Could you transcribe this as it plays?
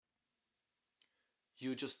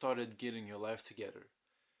You just started getting your life together.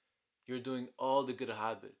 You're doing all the good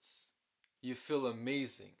habits. You feel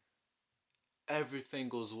amazing. Everything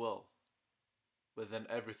goes well. But then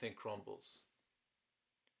everything crumbles.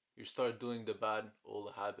 You start doing the bad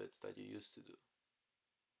old habits that you used to do.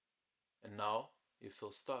 And now you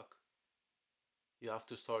feel stuck. You have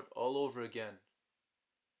to start all over again.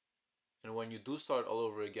 And when you do start all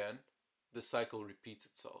over again, the cycle repeats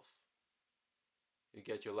itself. You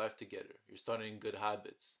get your life together. You're starting good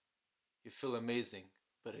habits. You feel amazing.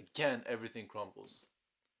 But again, everything crumbles.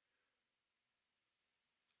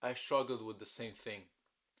 I struggled with the same thing.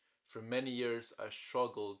 For many years, I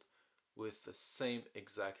struggled with the same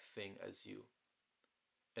exact thing as you.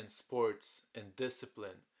 In sports, in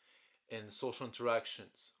discipline, in social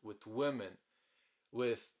interactions, with women,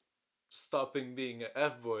 with stopping being an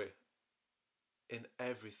F boy. In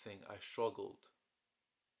everything, I struggled.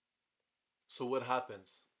 So, what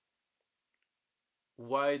happens?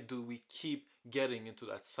 Why do we keep getting into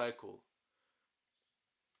that cycle?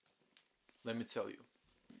 Let me tell you.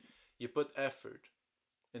 You put effort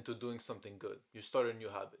into doing something good. You start a new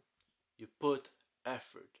habit. You put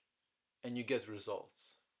effort and you get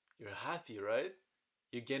results. You're happy, right?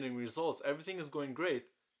 You're getting results. Everything is going great,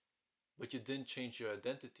 but you didn't change your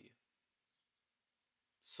identity.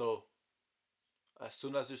 So, as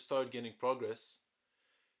soon as you start getting progress,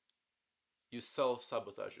 you self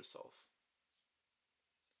sabotage yourself.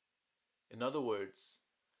 In other words,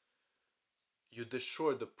 you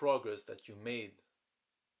destroy the progress that you made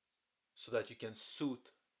so that you can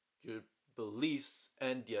suit your beliefs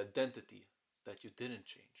and the identity that you didn't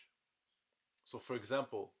change. So, for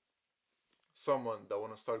example, someone that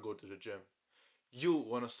want to start going to the gym, you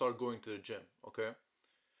want to start going to the gym, okay?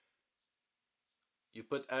 You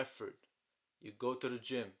put effort, you go to the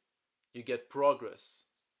gym, you get progress,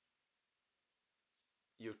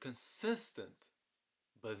 you're consistent,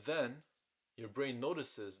 but then your brain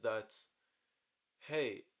notices that,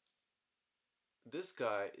 hey, this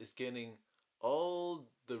guy is getting all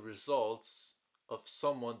the results of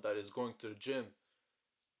someone that is going to the gym,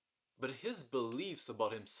 but his beliefs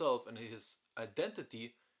about himself and his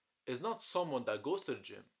identity is not someone that goes to the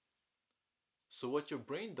gym. So, what your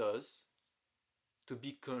brain does to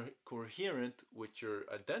be coherent with your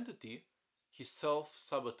identity, he self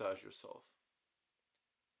sabotage yourself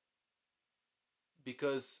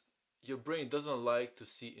because your brain doesn't like to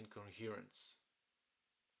see incoherence.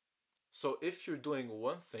 So if you're doing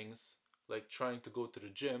one things like trying to go to the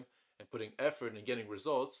gym and putting effort and getting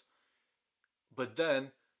results, but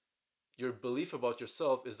then your belief about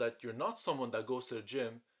yourself is that you're not someone that goes to the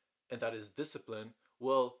gym and that is disciplined,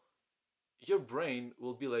 well, your brain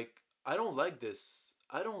will be like, I don't like this.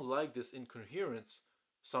 I don't like this incoherence.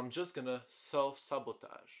 So I'm just gonna self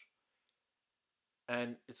sabotage.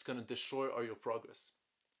 And it's gonna destroy all your progress.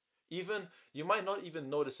 Even you might not even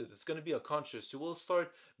notice it. It's gonna be unconscious. You will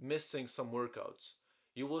start missing some workouts.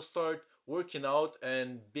 You will start working out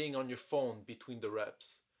and being on your phone between the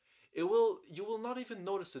reps. You will not even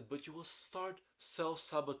notice it, but you will start self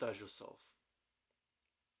sabotage yourself.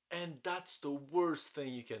 And that's the worst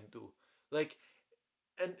thing you can do. Like,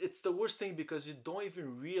 and it's the worst thing because you don't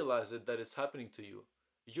even realize it that it's happening to you.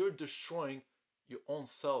 You're destroying your own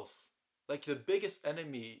self. Like the biggest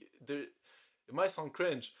enemy, there it might sound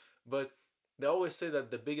cringe, but they always say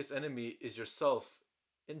that the biggest enemy is yourself.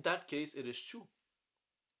 In that case, it is true.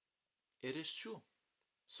 It is true.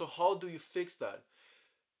 So how do you fix that?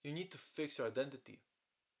 You need to fix your identity.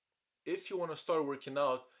 If you want to start working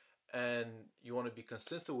out and you want to be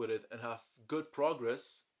consistent with it and have good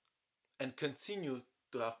progress and continue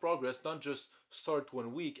to have progress, not just start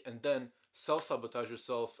 1 week and then self sabotage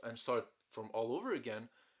yourself and start from all over again,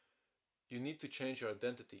 you need to change your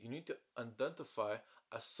identity. You need to identify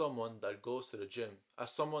as someone that goes to the gym,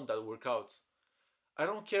 as someone that works out. I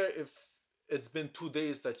don't care if it's been 2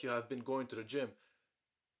 days that you have been going to the gym.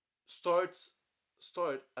 Start,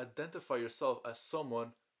 start identify yourself as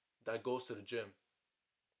someone that goes to the gym.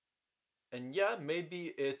 And yeah,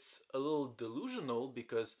 maybe it's a little delusional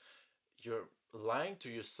because you're lying to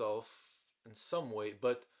yourself in some way,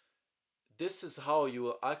 but this is how you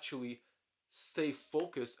will actually stay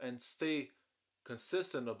focused and stay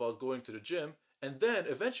consistent about going to the gym. And then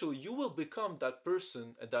eventually you will become that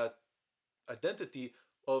person and that identity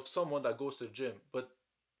of someone that goes to the gym. But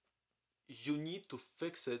you need to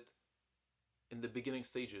fix it in the beginning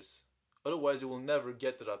stages. Otherwise, you will never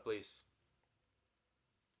get to that place.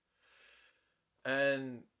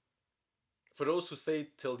 And for those who stay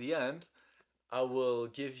till the end, I will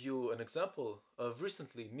give you an example of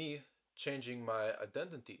recently me changing my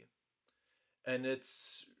identity. And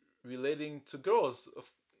it's relating to girls.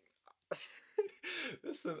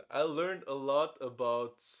 Listen, I learned a lot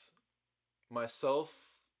about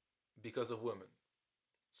myself because of women.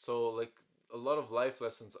 So like a lot of life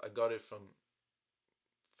lessons I got it from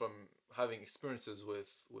having experiences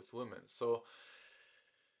with women. So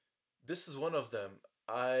this is one of them.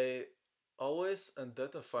 I always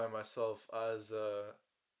identify myself as a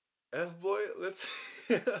F boy. Let's.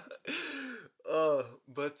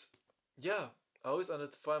 But yeah, I always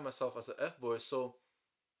identify myself as a F boy. So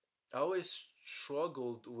I always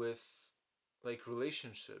struggled with like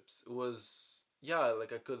relationships. It was yeah,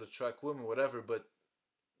 like I could attract women, whatever, but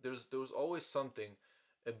there was always something,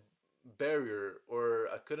 a barrier, or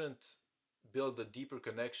I couldn't build a deeper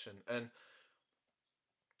connection. And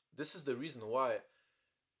this is the reason why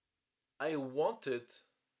I wanted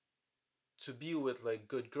to be with like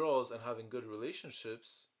good girls and having good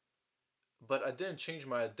relationships, but I didn't change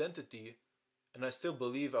my identity and I still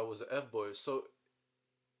believe I was an F boy. So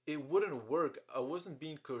it wouldn't work. I wasn't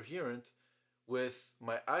being coherent with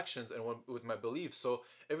my actions and with my beliefs. So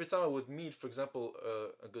every time I would meet, for example,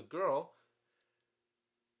 a good girl,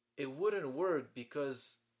 it wouldn't work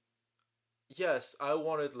because yes, I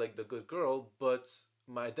wanted like the good girl, but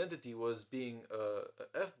my identity was being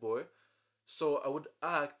a F boy. So I would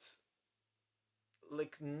act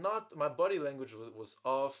like not my body language was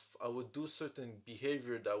off. I would do certain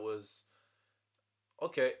behavior that was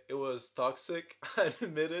okay. It was toxic. I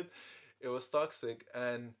admit it. It was toxic,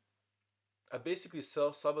 and I basically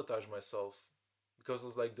self-sabotage myself because I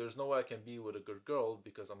was like, there's no way I can be with a good girl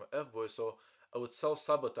because I'm an F boy. So I would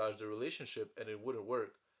self-sabotage the relationship, and it wouldn't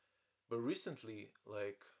work. But recently,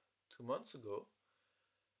 like 2 months ago,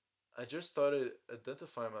 I just started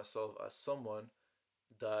identifying myself as someone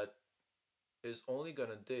that is only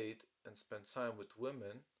gonna date and spend time with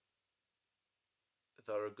women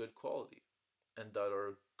that are good quality and that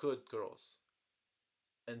are good girls.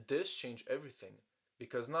 And this changed everything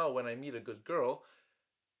because now when I meet a good girl,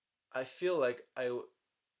 I feel like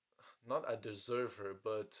not I deserve her,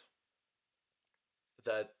 but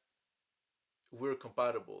that we're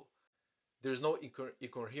compatible. There's no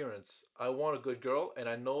incoherence. I want a good girl, and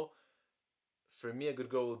I know for me a good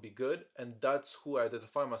girl will be good, and that's who I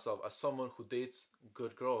identify myself as someone who dates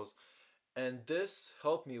good girls. And this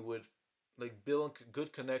helped me with like building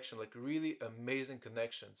good connection, like really amazing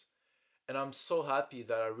connections. And I'm so happy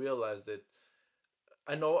that I realized it.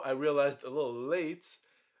 I know I realized a little late,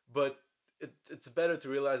 but it's better to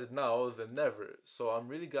realize it now than never. So I'm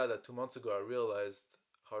really glad that 2 months ago I realized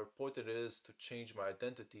how important it is to change my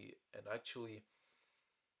identity and actually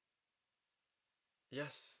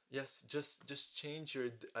yes, just change your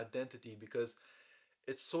identity because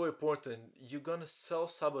it's so important. You're gonna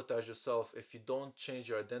self-sabotage yourself if you don't change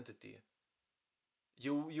your identity.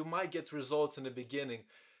 You might get results in the beginning,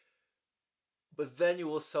 but then you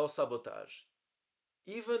will self-sabotage.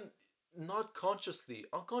 Even not consciously,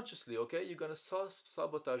 unconsciously, okay? You're gonna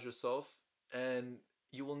self-sabotage yourself and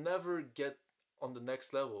you will never get on the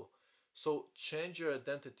next level. So change your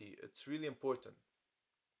identity. It's really important.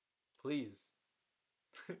 Please.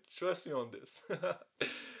 Trust me on this.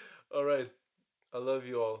 All right. I love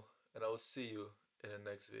you all, and I will see you in the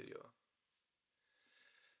next video.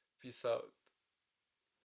 Peace out.